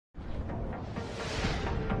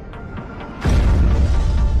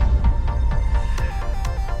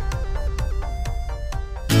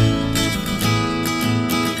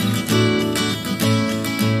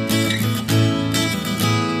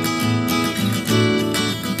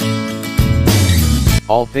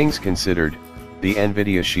All things considered, the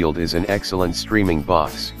Nvidia Shield is an excellent streaming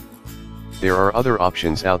box. There are other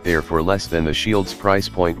options out there for less than the Shield's price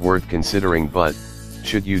point worth considering, but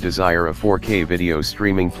should you desire a 4K video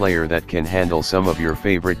streaming player that can handle some of your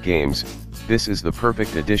favorite games, this is the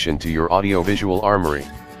perfect addition to your audiovisual armory.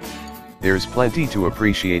 There's plenty to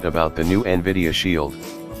appreciate about the new Nvidia Shield.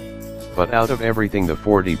 But out of everything, the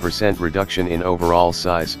 40% reduction in overall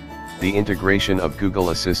size, the integration of Google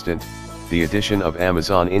Assistant, the addition of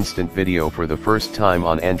Amazon Instant Video for the first time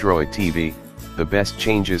on Android TV, the best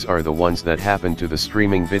changes are the ones that happen to the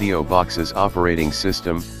streaming video box's operating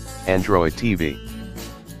system, Android TV.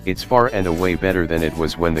 It's far and away better than it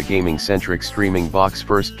was when the gaming-centric streaming box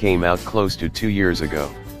first came out close to 2 years ago.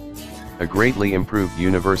 A greatly improved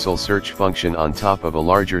universal search function on top of a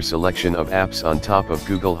larger selection of apps on top of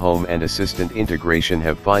Google Home and Assistant integration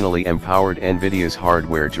have finally empowered Nvidia's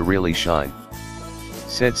hardware to really shine.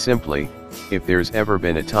 Said simply, if there's ever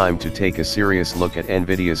been a time to take a serious look at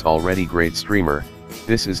Nvidia's already great streamer,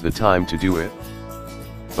 this is the time to do it.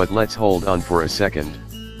 But let's hold on for a second.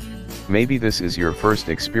 Maybe this is your first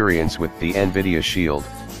experience with the Nvidia Shield,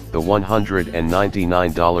 the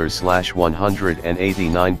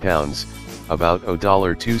 $190/£189, about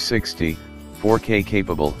 $260, 4K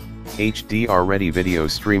capable, HDR ready video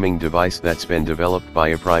streaming device that's been developed by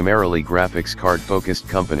a primarily graphics card focused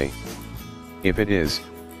company. If it is,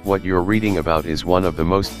 what you're reading about is one of the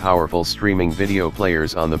most powerful streaming video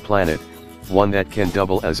players on the planet, one that can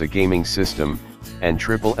double as a gaming system, and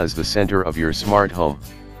triple as the center of your smart home.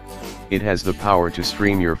 It has the power to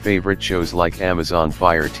stream your favorite shows like Amazon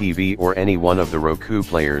Fire TV or any one of the Roku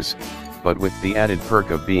players, but with the added perk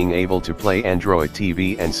of being able to play Android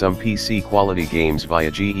TV and some PC quality games via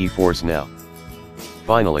GeForce Now.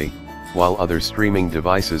 Finally, while other streaming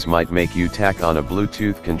devices might make you tack on a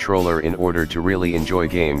Bluetooth controller in order to really enjoy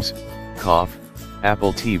games,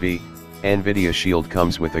 Apple TV, Nvidia Shield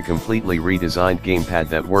comes with a completely redesigned gamepad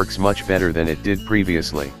that works much better than it did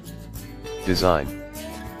previously. Design.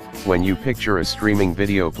 When you picture a streaming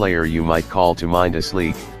video player, you might call to mind a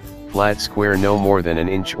sleek, flat square no more than an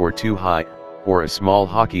inch or two high, or a small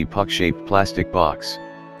hockey puck-shaped plastic box.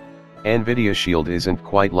 Nvidia Shield isn't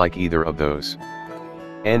quite like either of those.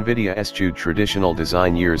 Nvidia eschewed traditional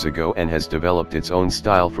design years ago and has developed its own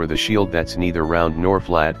style for the Shield that's neither round nor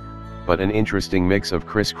flat, but an interesting mix of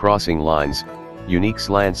crisscrossing lines, unique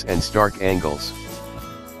slants and stark angles.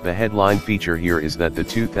 The headline feature here is that the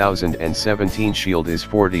 2017 Shield is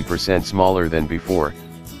 40% smaller than before,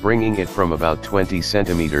 bringing it from about 20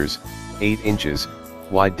 centimeters, 8 inches,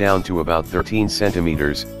 wide down to about 13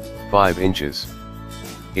 centimeters, 5 inches.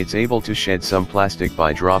 It's able to shed some plastic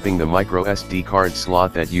by dropping the micro SD card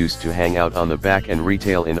slot that used to hang out on the back and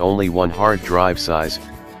retail in only one hard drive size,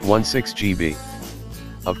 16 GB.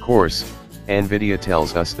 Of course, Nvidia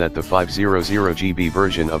tells us that the 500 GB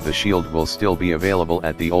version of the Shield will still be available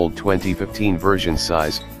at the old 2015 version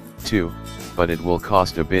size, too, but it will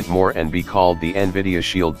cost a bit more and be called the Nvidia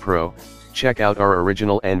Shield Pro. Check out our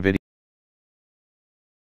original Nvidia